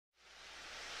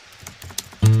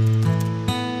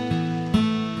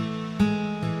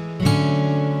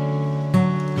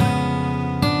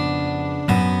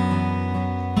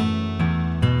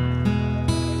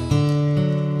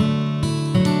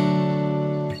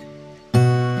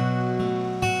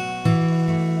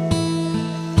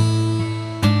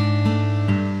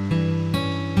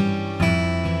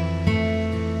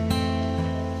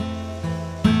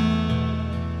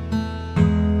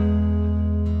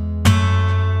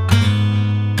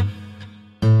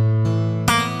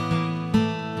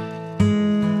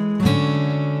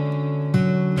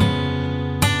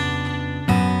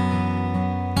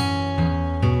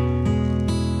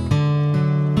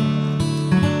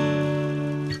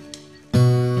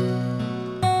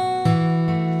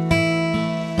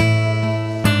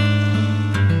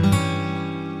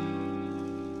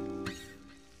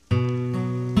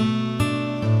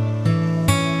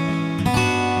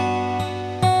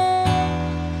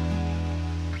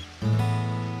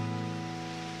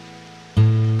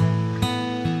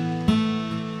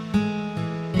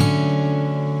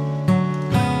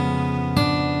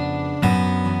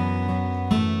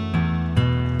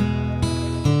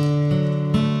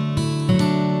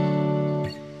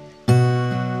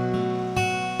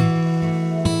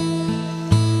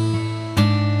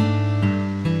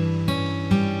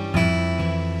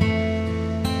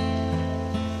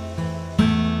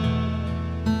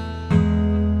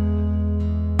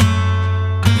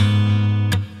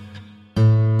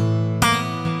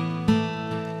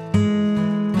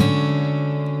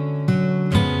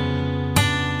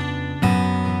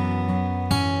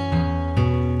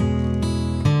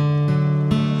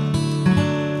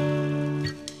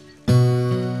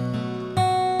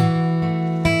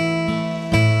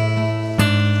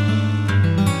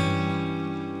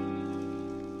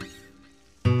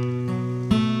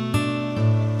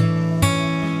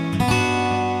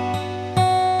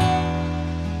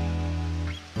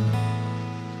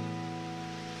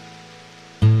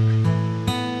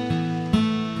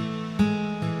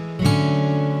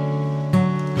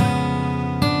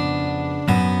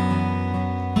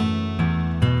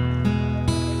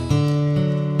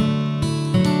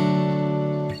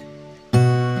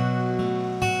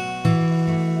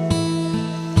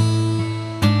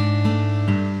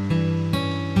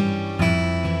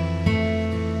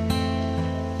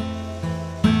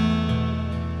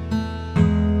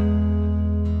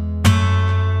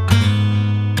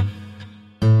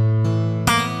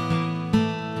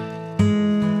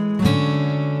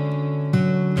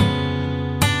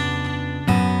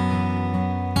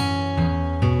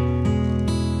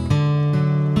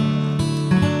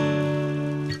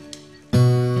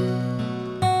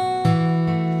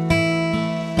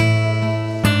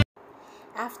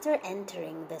After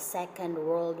entering the Second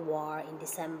World War in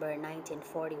December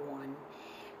 1941,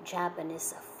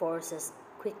 Japanese forces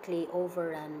quickly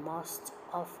overran most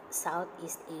of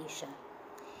Southeast Asia.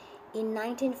 In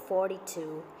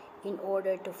 1942, in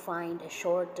order to find a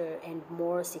shorter and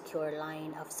more secure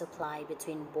line of supply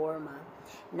between Burma,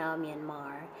 now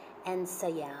Myanmar, and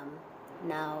Siam,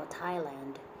 now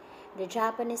Thailand, the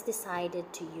Japanese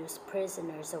decided to use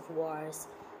prisoners of wars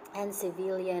and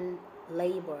civilian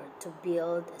labor to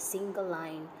build a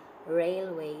single-line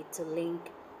railway to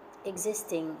link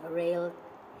existing rail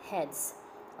heads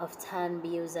of Tan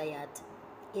Biuzayat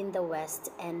in the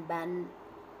west and Ban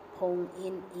Hong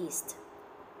in east.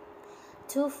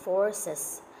 Two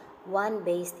forces, one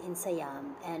based in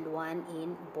Siam and one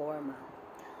in Burma,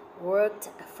 worked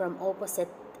from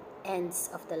opposite ends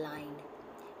of the line,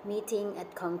 meeting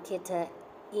at Kolkata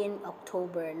in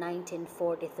October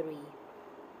 1943.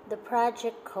 The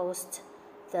project cost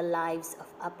the lives of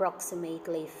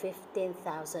approximately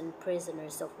 15,000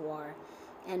 prisoners of war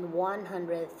and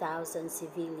 100,000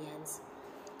 civilians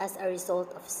as a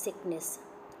result of sickness,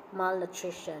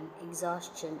 malnutrition,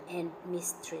 exhaustion, and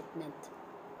mistreatment.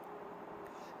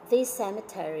 This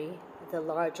cemetery, the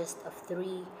largest of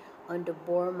three on the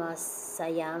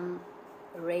Burma-Siam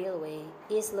Railway,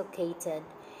 is located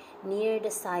near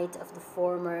the site of the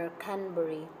former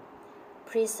Kanchanaburi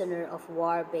prisoner of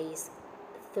war base,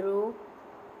 through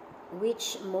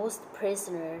which most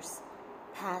prisoners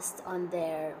passed on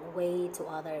their way to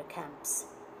other camps.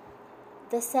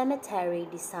 The cemetery,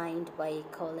 designed by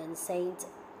Colin St.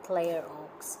 Clair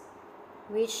Oaks,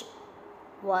 which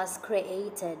was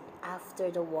created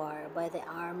after the war by the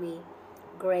Army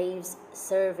Graves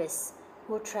Service,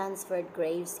 who transferred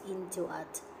graves into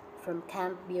it from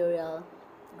camp burial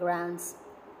grounds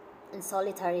and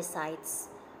solitary sites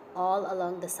all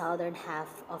along the southern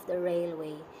half of the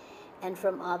railway and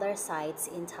from other sites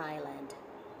in Thailand.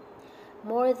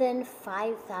 More than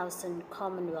 5,000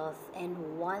 Commonwealth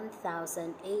and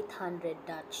 1,800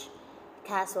 Dutch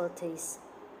casualties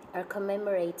are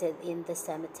commemorated in the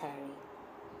cemetery,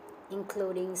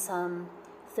 including some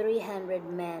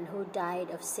 300 men who died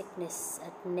of sickness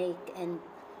at Naik and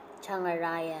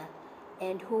Changaraya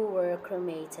and who were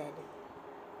cremated.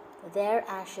 Their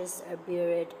ashes are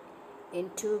buried in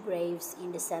two graves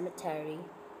in the cemetery,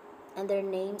 and their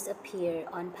names appear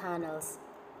on panels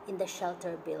in the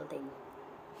shelter building.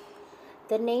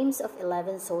 The names of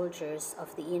 11 soldiers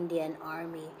of the Indian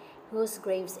Army whose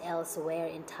graves elsewhere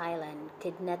in Thailand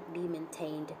could not be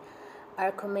maintained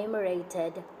are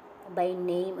commemorated by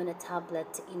name on a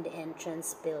tablet in the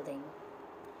entrance building.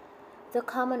 The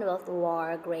Commonwealth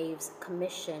War Graves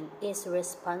Commission is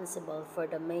responsible for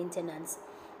the maintenance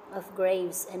of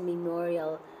graves and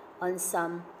memorial on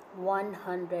some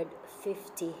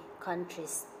 150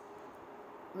 countries,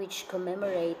 which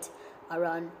commemorate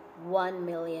around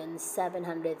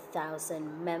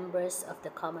 1,700,000 members of the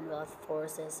Commonwealth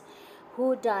forces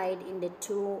who died in the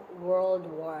two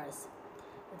world wars.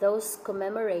 Those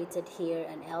commemorated here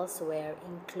and elsewhere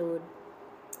include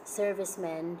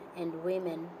servicemen and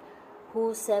women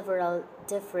who several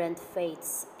different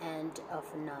faiths and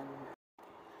of none.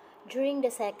 During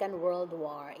the Second World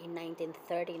War in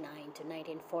 1939 to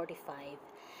 1945,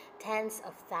 tens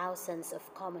of thousands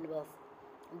of Commonwealth,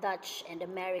 Dutch, and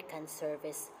American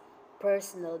service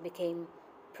personnel became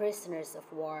prisoners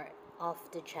of war of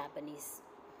the Japanese.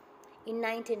 In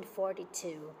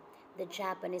 1942, the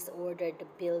Japanese ordered the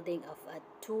building of a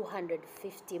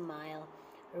 250-mile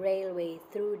railway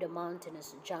through the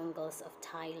mountainous jungles of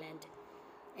Thailand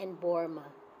and Burma.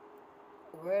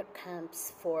 Work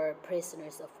camps for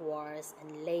prisoners of wars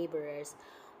and laborers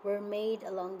were made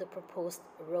along the proposed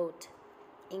route,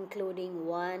 including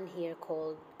one here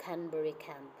called Kanchanaburi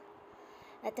Camp.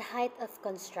 At the height of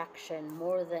construction,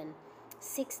 more than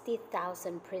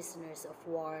 60,000 prisoners of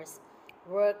wars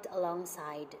worked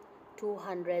alongside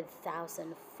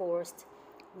 200,000 forced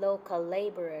local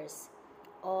laborers.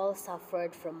 All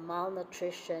suffered from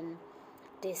malnutrition,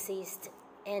 disease,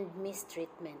 and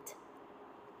mistreatment.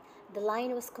 The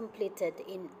line was completed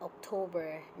in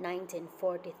October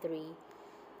 1943,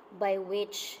 by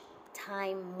which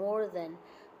time more than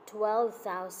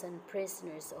 12,000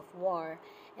 prisoners of war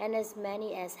and as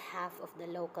many as half of the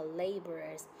local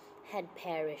laborers had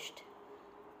perished.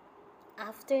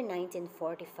 After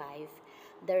 1945,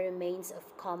 the remains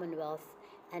of Commonwealth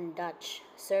and Dutch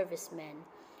servicemen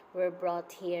were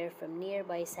brought here from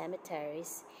nearby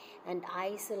cemeteries and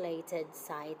isolated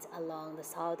sites along the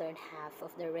southern half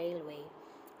of the railway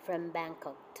from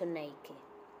Bangkok to Naik.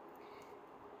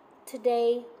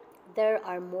 Today, there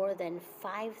are more than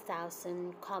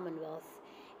 5,000 Commonwealth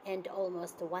and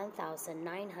almost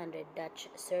 1,900 Dutch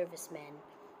servicemen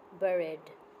buried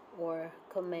or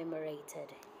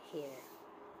commemorated here.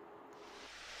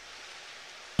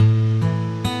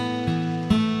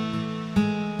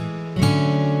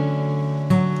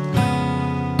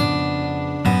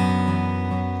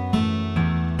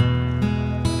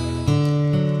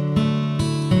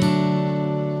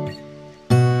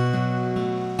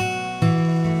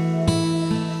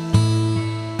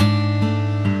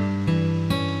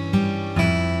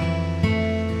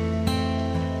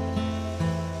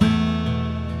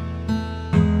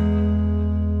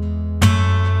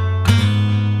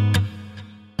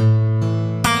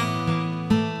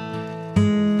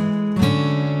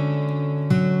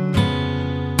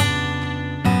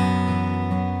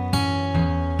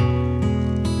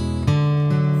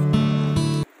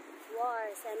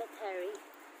 Cemetery,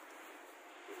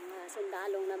 mga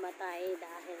sundalong namatay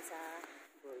dahil sa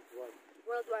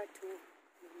World War II.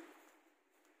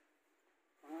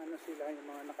 Mga ano sila, yung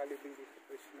mga nakalibing dito,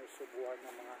 prisoners of war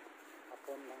ng mga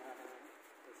Hapon, mga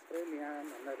Australian,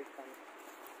 American,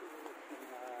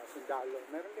 mga sundalo.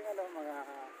 Meron din mga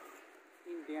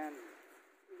Indian.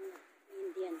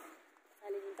 Indian.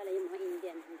 Sali din pala yung mga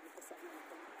Indian dito sa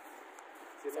natin.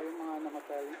 Sila yung mga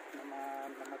namatay.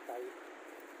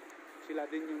 Sila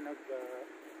din yung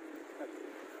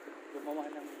gumawa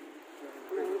ng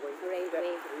railway.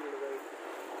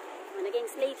 Naging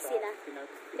slaves sila.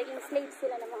 Naging slaves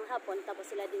sila ng mga Hapon, tapos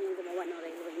sila din yung gumawa ng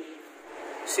railway nila.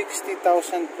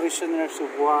 60,000 prisoners of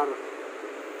war.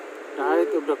 The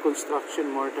height of the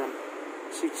construction, more than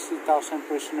 60,000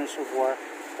 prisoners of war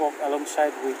walked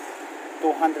alongside with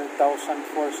 200,000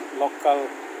 forced local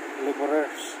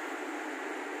laborers.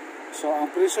 So,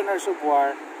 ang prisoners of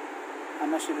war,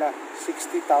 ano sila,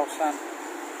 60,000.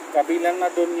 Kabilang na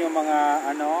doon yung mga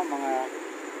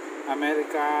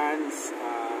Americans,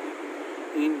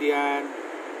 Indian,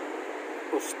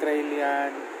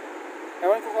 Australian.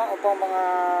 Ewan ko kung mga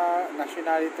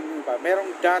nationality mo ba.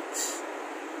 Merong Dutch,